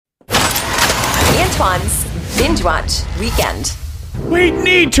Antoine's Binge Watch Weekend. We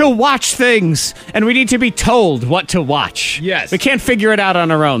need to watch things, and we need to be told what to watch. Yes. We can't figure it out on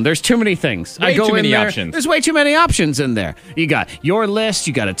our own. There's too many things. Way too many options. There's way too many options in there. You got your list,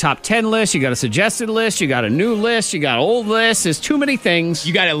 you got a top 10 list, you got a suggested list, you got a new list, you got an old list. There's too many things.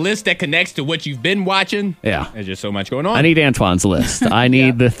 You got a list that connects to what you've been watching. Yeah. There's just so much going on. I need Antoine's list. I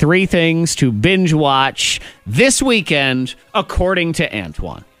need the 3 things to binge watch this weekend, according to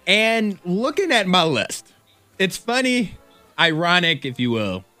Antoine. And looking at my list, it's funny, ironic, if you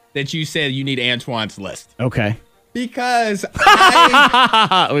will, that you said you need Antoine's list. Okay. Because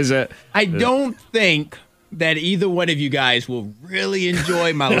I don't think that either one of you guys will really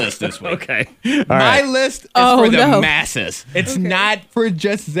enjoy my list this week. Okay. My list is for the masses. It's not for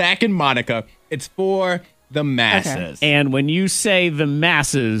just Zach and Monica. It's for the masses. Okay. And when you say the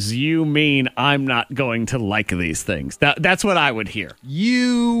masses, you mean I'm not going to like these things. That's what I would hear.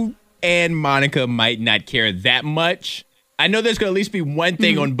 You and Monica might not care that much. I know there's going to at least be one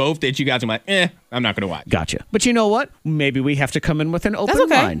thing on both that you guys are like, I'm not going to watch. Gotcha. But you know what? Maybe we have to come in with an open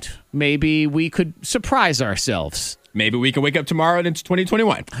mind. Maybe we could surprise ourselves. Maybe we can wake up tomorrow and it's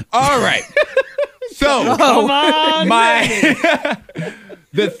 2021. All right. So, come on.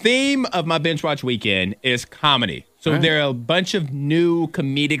 The theme of my binge watch weekend is comedy. So there are a bunch of new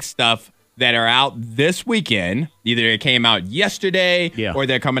comedic stuff that are out this weekend. Either it came out yesterday or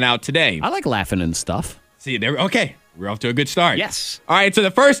they're coming out today. I like laughing and stuff. See, okay. We're off to a good start. Yes. All right, so the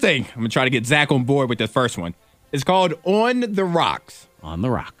first thing, I'm going to try to get Zach on board with the first one. It's called On the Rocks. On the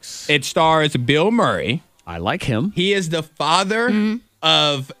Rocks. It stars Bill Murray. I like him. He is the father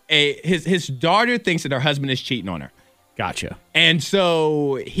of his daughter thinks that her husband is cheating on her. Gotcha. And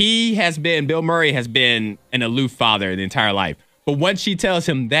so Bill Murray has been an aloof father the entire life. But once she tells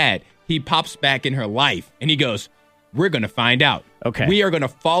him that, he pops back in her life and he goes, we're going to find out. Okay. We are going to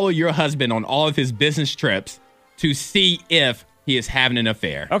follow your husband on all of his business trips to see if he is having an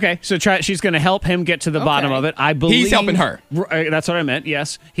affair. Okay, so she's going to help him get to the bottom of it. I believe he's helping her. That's what I meant.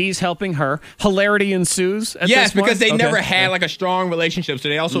 Yes, he's helping her. Hilarity ensues. Yes, because they never had like a strong relationship, so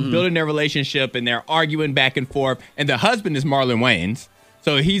they also building their relationship and they're arguing back and forth. And the husband is Marlon Wayans,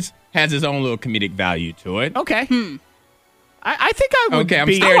 so has his own little comedic value to it. Okay. I think I would. Okay,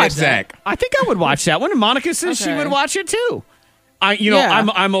 I'm staring at Zach. I think I would watch that one. And Monica says she would watch it too.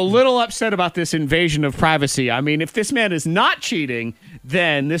 I'm a little upset about this invasion of privacy. I mean, if this man is not cheating,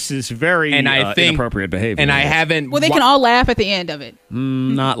 then this is very inappropriate behavior. And I haven't. Well, they can all laugh at the end of it.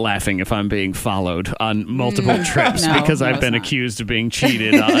 Not laughing if I'm being followed on multiple trips because I've been accused of being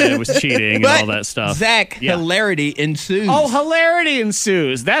cheated. I was cheating and all that stuff. Zach, hilarity ensues. Oh, hilarity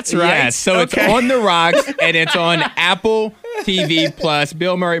ensues. That's right. Yeah, so it's On the Rocks and it's on Apple TV Plus.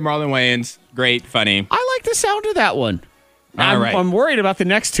 Bill Murray, Marlon Wayans, great, funny. I like the sound of that one. I'm worried about the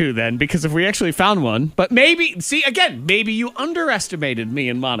next two then, because if we actually found one, but maybe you underestimated me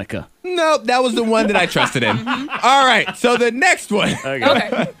and Monica. No, that was the one that I trusted in. All right, so the next one.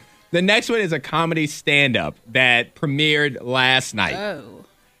 Okay. The next one is a comedy stand-up that premiered last night. Oh.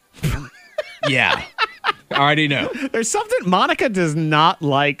 Yeah. I already know. There's something, Monica does not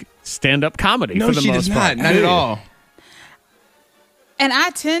like stand-up comedy for the most part. Not at all. And I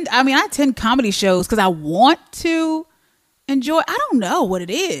attend comedy shows because I want to enjoy. I don't know what it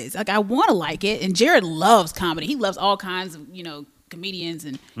is. Like, I want to like it. And Jared loves comedy. He loves all kinds of, comedians.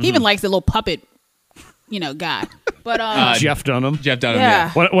 And he even likes the little puppet, guy. But Jeff Dunham.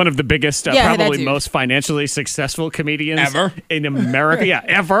 Yeah. One of the biggest, probably most financially successful comedians ever in America. Yeah,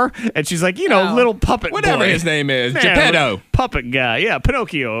 ever. And she's like, little puppet whatever boy. His name is. Geppetto. Puppet guy. Yeah,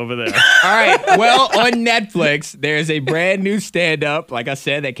 Pinocchio over there. All right. Well, on Netflix, there's a brand new stand-up, like I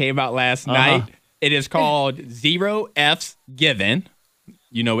said, that came out last night. It is called Zero F's Given.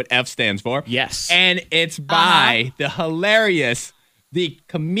 You know what F stands for. Yes. And it's by the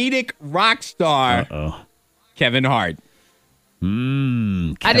comedic rock star, Kevin Hart.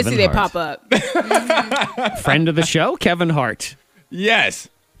 I did see they pop up. Friend of the show, Kevin Hart. Yes.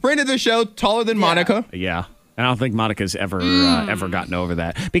 Friend of the show, taller than Monica. Yeah. I don't think Monica's ever gotten over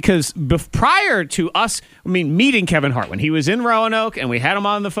that. Because prior to us, meeting Kevin Hart, when he was in Roanoke, and we had him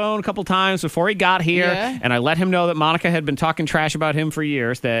on the phone a couple times before he got here, and I let him know that Monica had been talking trash about him for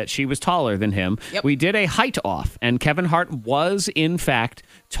years, that she was taller than him. Yep. We did a height off, and Kevin Hart was, in fact,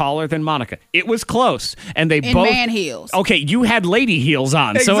 taller than Monica. It was close. And they both... man heels. Okay, you had lady heels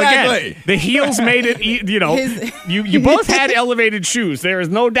on. Exactly. So again, the heels made it, you both had elevated shoes. There is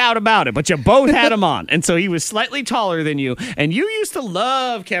no doubt about it, but you both had them on. And so he was slightly taller than you. And you used to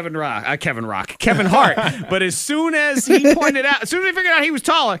love Kevin Hart. But as soon as he figured out he was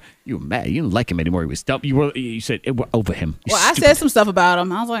taller, you were mad. You didn't like him anymore. He was dumb. You said it over him. I said some stuff about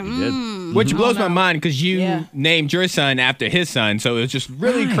him. I was like, Which blows my no. mind because you Yeah. named your son after his son, so it was just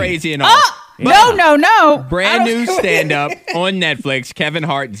really crazy and all. Oh! No. Brand new stand-up on Netflix, Kevin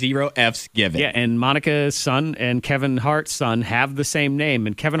Hart, Zero F's Given. Yeah, and Monica's son and Kevin Hart's son have the same name,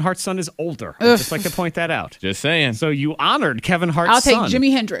 and Kevin Hart's son is older. I'd just like to point that out. Just saying. So you honored Kevin Hart's I'll take son.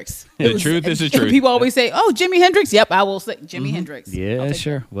 Jimi Hendrix. The truth is the truth. People always say, "Oh, Jimi Hendrix." Yep, I will say Jimi Hendrix. I'll Yeah, take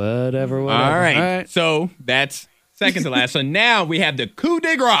sure. Whatever. All right. So that's second to last. So now we have the coup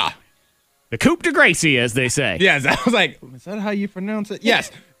de grace. The coup de Gracie, as they say. Yes, I was like, is that how you pronounce it?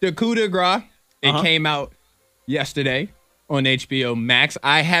 Yes, the coup de grace. It came out yesterday on HBO Max.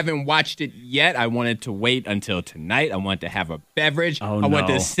 I haven't watched it yet. I wanted to wait until tonight. I wanted to have a beverage. Oh, I wanted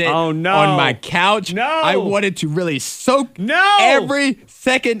no. to sit Oh, no. on my couch. No. I wanted to really soak No. every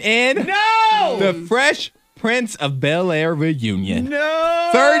second in. No! The Fresh Prince of Bel-Air reunion. No!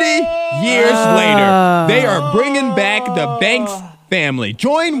 30 years later, they are bringing back the Banks family.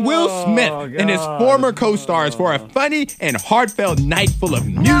 Join Will Smith and his former co-stars for a funny and heartfelt night full of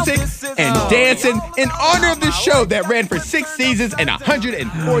music and dancing in honor of the show that ran for 6 seasons and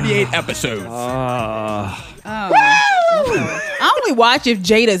 148 episodes. I only watch if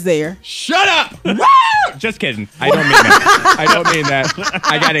Jada's there. Shut up! Woo! Just kidding. I don't mean that. I don't mean that.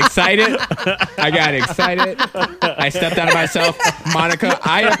 I got excited. I stepped out of myself. Monica,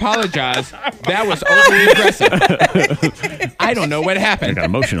 I apologize. That was overly aggressive. I don't know what happened. I got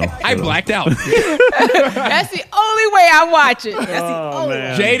emotional. I blacked out. That's the only way I watch it. That's the only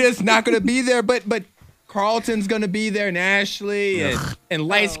way. Jada's not going to be there, but Carlton's going to be there, and Ashley, and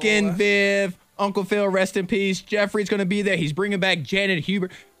light-skinned Viv. Uncle Phil, rest in peace. Jeffrey's going to be there. He's bringing back Janet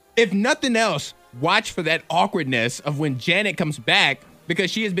Hubert. If nothing else, watch for that awkwardness of when Janet comes back, because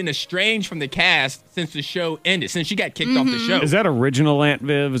she has been estranged from the cast since the show ended, since she got kicked off the show. Is that original Aunt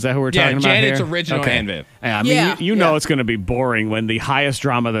Viv? Is that who we're Yeah, talking about Janet's here? original Aunt Viv. Yeah, I mean, Yeah, you know yeah. it's going to be boring when the highest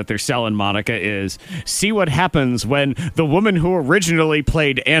drama that they're selling, Monica, is see what happens when the woman who originally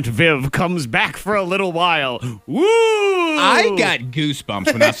played Aunt Viv comes back for a little while. Woo! I got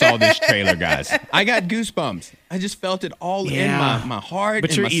goosebumps when I saw this trailer, guys. I got goosebumps. I just felt it all in Yeah. my heart. But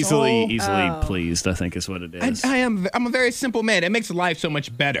and you're my easily soul. pleased, I think is what it is. I'm a very simple man. It makes life so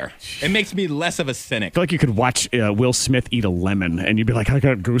much better. It makes me less of a cynic. I feel like you could watch Will Smith eat a lemon and you'd be like, I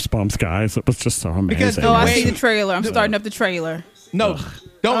got goosebumps, guys. It was just so amazing. Because Oh, I Wait. see the trailer. I'm starting up the trailer. No,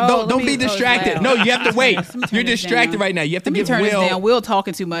 Oh, don't let me- be distracted. oh, No, wow. you have to wait. Let me turn You're this distracted down. right now. You have to Let me give turn this down. Will. Will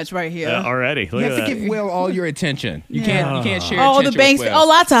talking too much right here. Already. Look You at have to that. give Will all your attention. You can't share Oh, the attention Banks. with Will. Oh,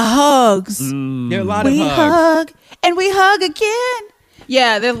 lots of hugs. There are a lot of We hugs. hug and we hug again.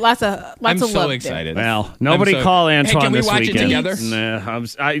 Yeah, there's lots of I'm love so there. excited. Well, nobody I'm so- call Hey, Antoine can we this watch it weekend. together? Nah,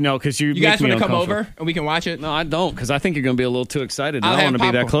 I know, because You guys want want to come over and we can watch it? No, I don't, because I think you're going to be a little too excited. I'll I don't have want to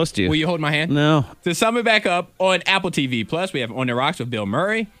be that popcorn. close to you. Will you hold my hand? No. To sum it back up, on Apple TV Plus, we have On the Rocks with Bill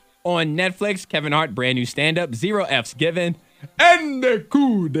Murray. On Netflix, Kevin Hart, brand new stand-up, Zero F's Given, and the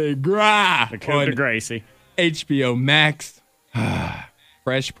coup de grace Coup de on Gracie. HBO Max.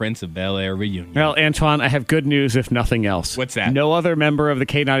 Fresh Prince of Bel-Air reunion. Well, Antoine, I have good news, if nothing else. What's that? No other member of the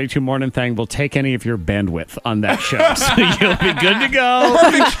K92 Morning Thing will take any of your bandwidth on that show. So you'll be good to go.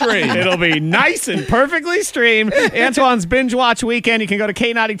 Perfect stream. It'll be nice and perfectly streamed. Antoine's Binge Watch Weekend. You can go to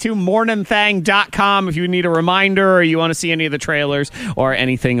K92morningthang.com if you need a reminder or you want to see any of the trailers or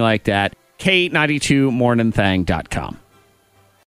anything like that. K92morningthang.com.